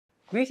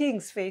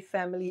Greetings, faith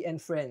family and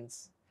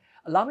friends.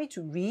 Allow me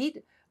to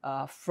read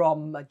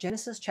from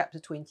Genesis chapter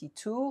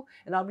 22,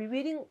 and I'll be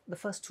reading the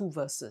first two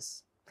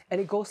verses. And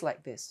it goes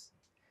like this.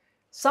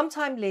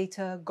 Sometime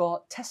later,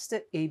 God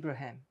tested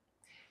Abraham.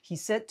 He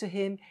said to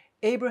him,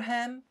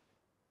 Abraham,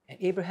 and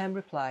Abraham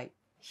replied,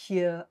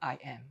 Here I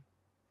am.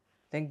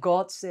 Then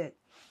God said,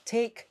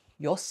 Take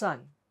your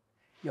son,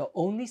 your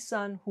only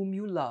son whom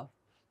you love,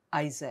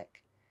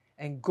 Isaac,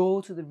 and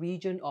go to the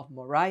region of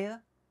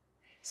Moriah.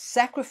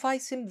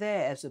 Sacrifice him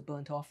there as a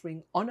burnt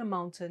offering on a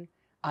mountain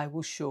I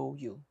will show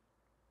you.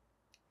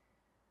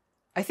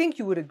 I think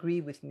you would agree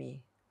with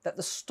me that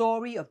the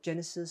story of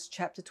Genesis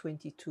chapter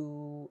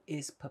 22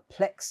 is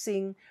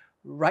perplexing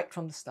right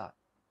from the start.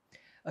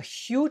 A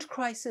huge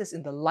crisis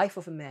in the life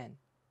of a man.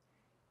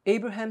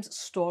 Abraham's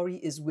story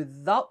is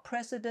without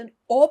precedent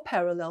or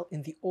parallel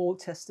in the Old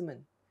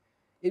Testament.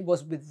 It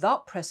was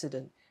without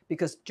precedent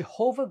because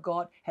Jehovah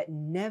God had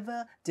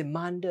never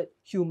demanded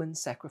human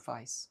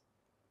sacrifice.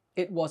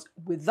 It was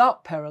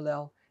without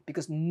parallel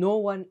because no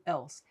one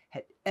else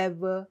had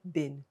ever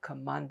been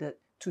commanded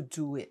to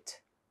do it.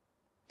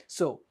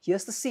 So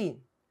here's the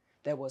scene.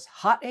 There was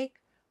heartache,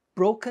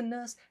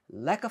 brokenness,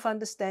 lack of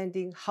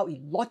understanding, how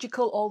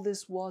illogical all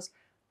this was.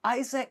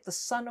 Isaac, the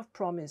son of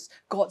promise,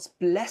 God's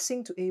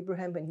blessing to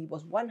Abraham when he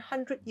was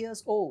 100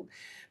 years old,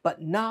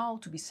 but now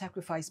to be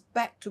sacrificed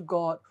back to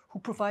God who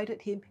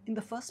provided him in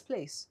the first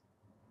place.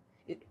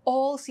 It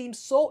all seems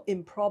so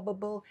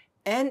improbable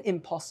and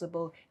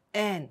impossible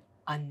and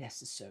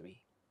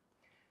unnecessary.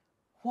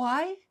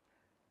 Why?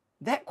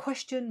 That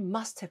question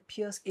must have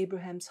pierced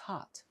Abraham's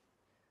heart.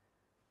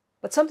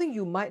 But something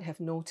you might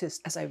have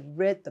noticed as I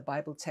read the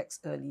Bible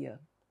text earlier,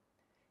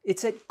 it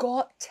said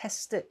God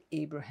tested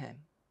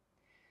Abraham.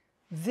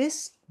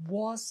 This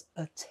was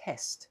a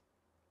test.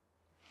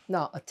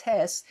 Now, a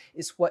test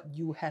is what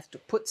you have to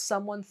put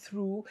someone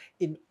through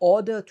in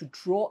order to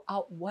draw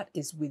out what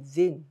is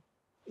within,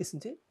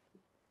 isn't it?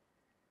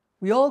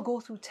 We all go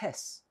through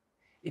tests.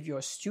 If you're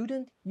a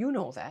student, you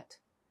know that.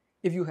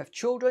 If you have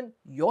children,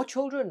 your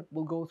children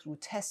will go through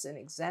tests and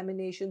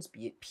examinations,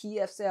 be it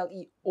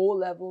PSLE,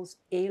 O-levels,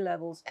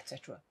 A-levels,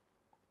 etc.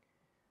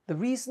 The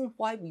reason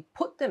why we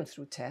put them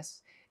through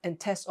tests and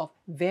tests of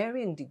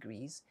varying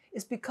degrees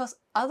is because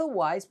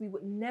otherwise we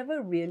would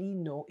never really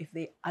know if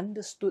they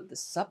understood the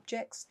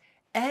subjects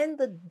and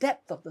the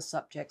depth of the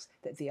subjects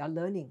that they are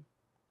learning.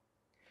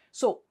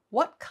 So,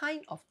 what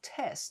kind of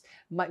test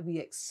might we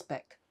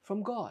expect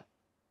from God?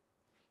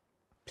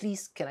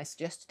 Please, can I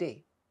suggest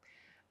today?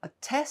 A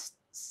test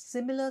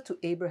similar to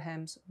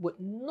Abraham's would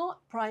not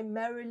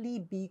primarily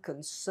be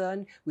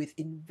concerned with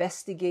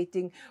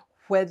investigating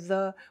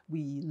whether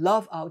we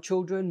love our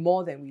children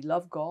more than we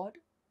love God.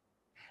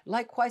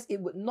 Likewise,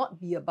 it would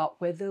not be about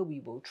whether we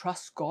will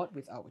trust God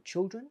with our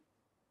children.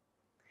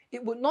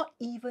 It would not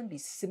even be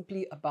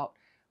simply about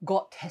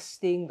God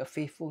testing the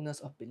faithfulness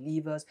of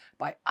believers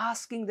by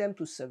asking them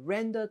to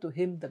surrender to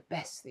Him the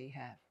best they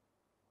have.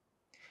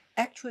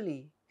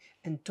 Actually,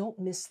 and don't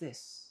miss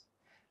this,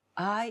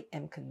 I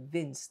am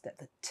convinced that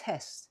the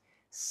test,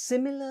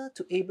 similar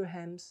to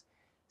Abraham's,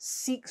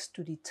 seeks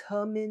to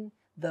determine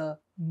the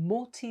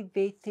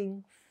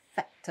motivating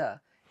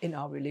factor in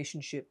our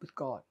relationship with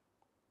God.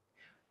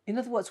 In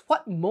other words,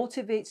 what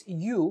motivates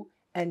you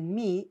and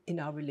me in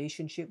our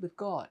relationship with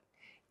God?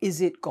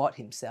 Is it God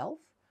Himself?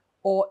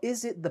 Or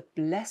is it the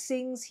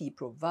blessings He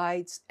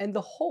provides and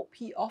the hope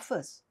He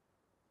offers?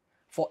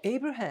 For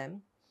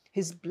Abraham,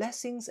 his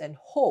blessings and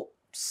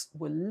hopes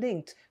were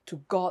linked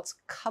to God's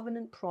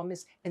covenant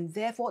promise and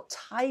therefore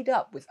tied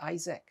up with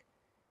Isaac.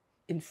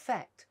 In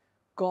fact,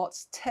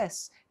 God's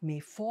tests may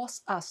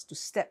force us to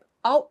step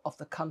out of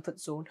the comfort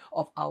zone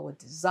of our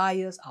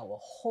desires, our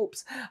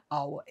hopes,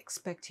 our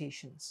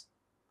expectations.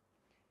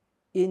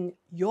 In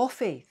your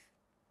faith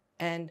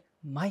and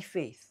my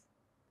faith,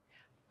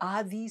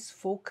 are these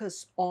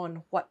focused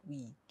on what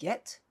we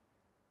get,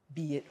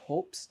 be it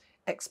hopes,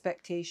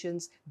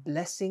 expectations,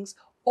 blessings,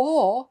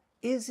 or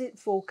is it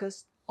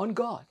focused on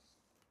God?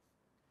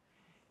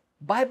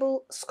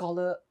 Bible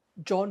scholar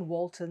John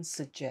Walton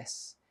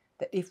suggests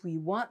that if we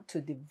want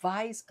to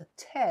devise a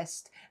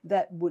test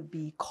that would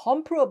be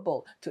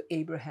comparable to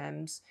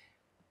Abraham's,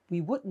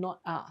 we would not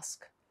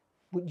ask,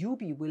 would you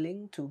be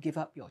willing to give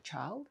up your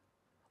child?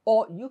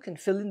 Or you can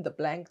fill in the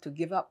blank to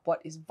give up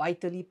what is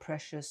vitally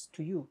precious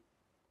to you.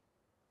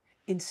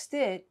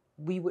 Instead,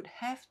 we would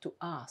have to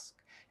ask,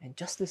 and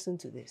just listen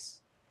to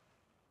this,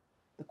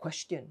 the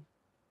question,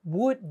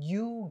 would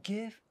you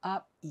give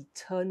up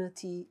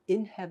eternity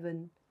in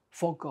heaven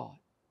for God?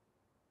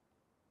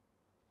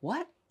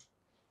 What?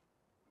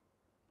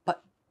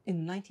 But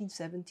in the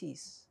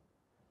 1970s,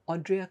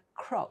 Andrea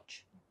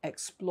Crouch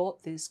explored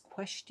this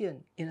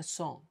question in a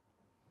song.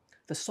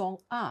 The song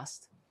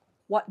asked,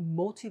 what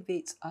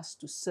motivates us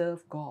to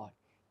serve God?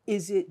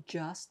 Is it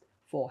just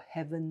for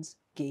heaven's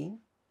gain?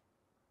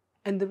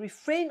 And the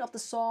refrain of the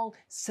song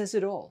says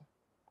it all.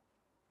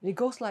 And it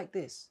goes like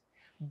this.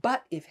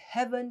 But if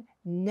heaven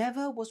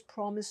never was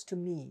promised to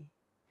me,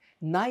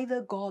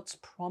 neither God's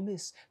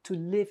promise to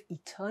live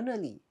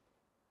eternally,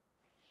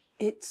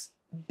 it's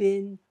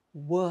been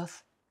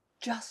worth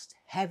just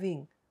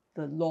having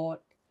the Lord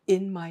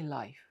in my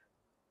life?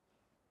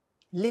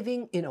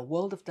 Living in a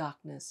world of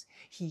darkness,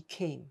 He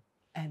came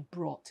and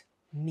brought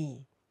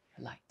me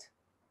light.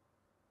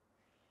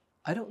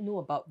 I don't know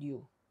about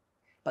you,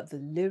 but the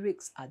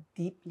lyrics are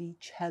deeply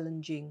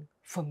challenging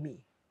for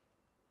me.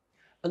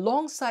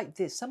 Alongside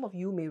this, some of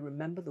you may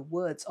remember the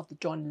words of the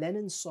John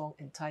Lennon song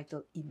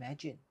entitled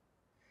Imagine.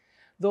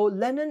 Though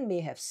Lennon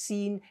may have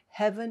seen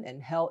heaven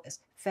and hell as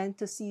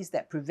fantasies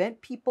that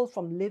prevent people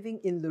from living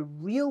in the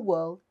real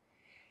world,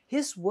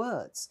 his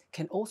words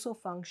can also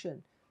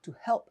function to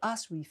help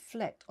us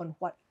reflect on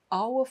what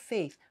our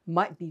faith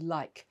might be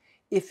like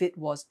if it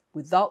was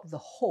without the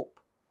hope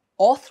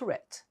or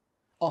threat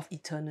of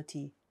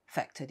eternity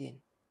factored in.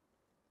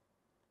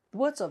 The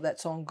words of that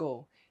song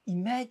go,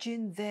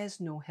 "Imagine there's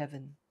no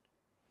heaven.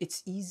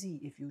 It's easy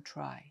if you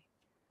try.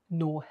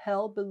 No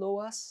hell below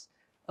us,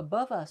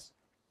 above us,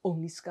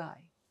 only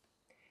sky.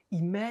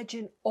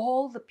 Imagine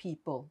all the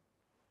people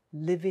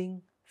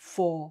living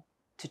for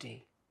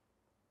today."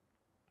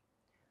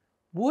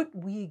 Would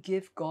we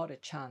give God a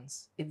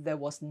chance if there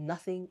was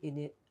nothing in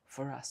it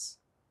for us?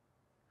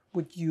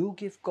 Would you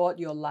give God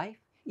your life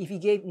if He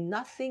gave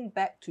nothing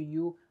back to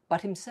you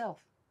but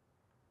Himself?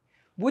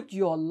 Would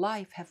your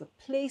life have a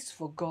place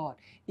for God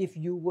if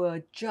you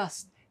were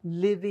just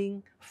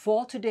living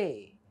for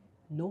today?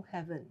 No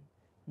heaven,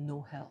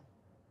 no hell.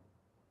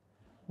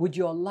 Would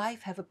your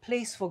life have a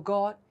place for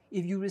God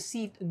if you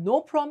received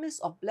no promise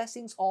of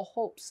blessings or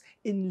hopes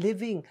in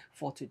living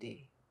for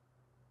today?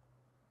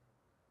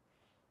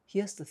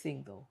 Here's the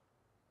thing though.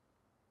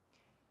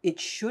 It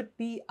should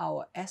be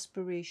our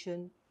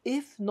aspiration,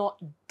 if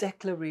not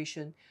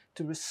declaration,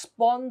 to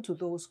respond to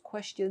those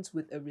questions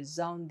with a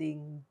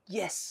resounding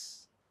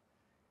yes.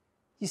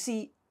 You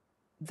see,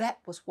 that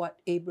was what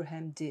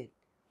Abraham did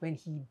when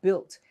he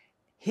built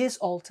his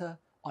altar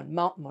on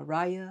Mount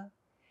Moriah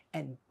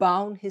and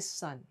bound his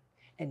son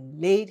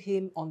and laid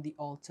him on the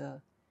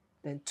altar,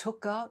 then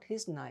took out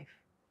his knife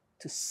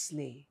to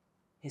slay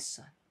his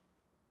son.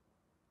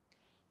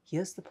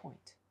 Here's the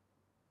point.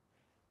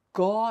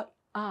 God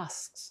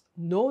asks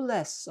no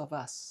less of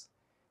us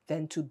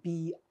than to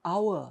be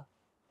our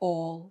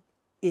all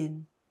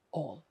in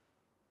all.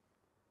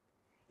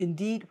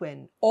 Indeed,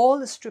 when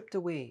all is stripped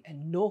away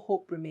and no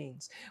hope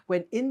remains,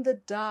 when in the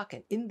dark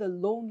and in the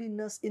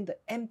loneliness, in the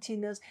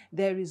emptiness,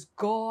 there is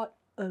God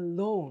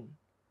alone,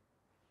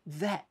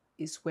 that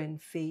is when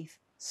faith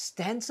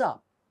stands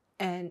up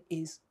and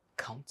is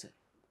counted.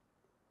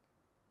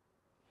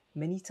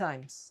 Many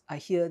times I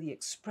hear the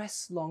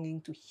expressed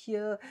longing to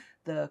hear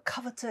the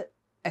coveted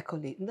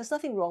accolade, and there's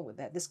nothing wrong with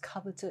that, this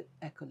coveted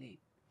accolade.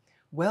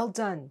 Well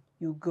done,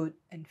 you good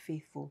and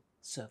faithful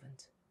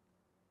servant.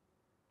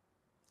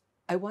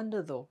 I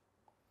wonder though,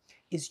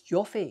 is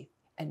your faith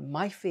and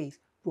my faith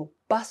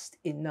robust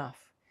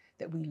enough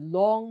that we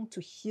long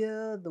to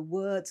hear the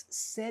words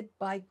said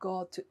by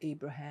God to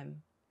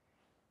Abraham,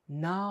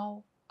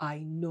 "Now I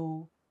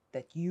know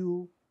that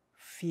you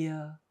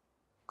fear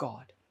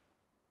God"?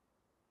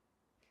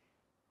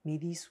 May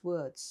these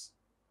words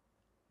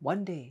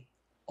one day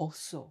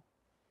also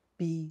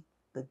be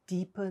the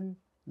deepened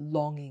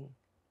longing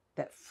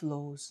that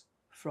flows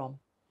from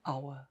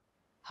our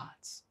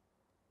hearts.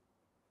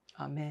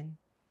 Amen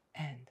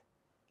and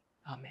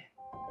amen.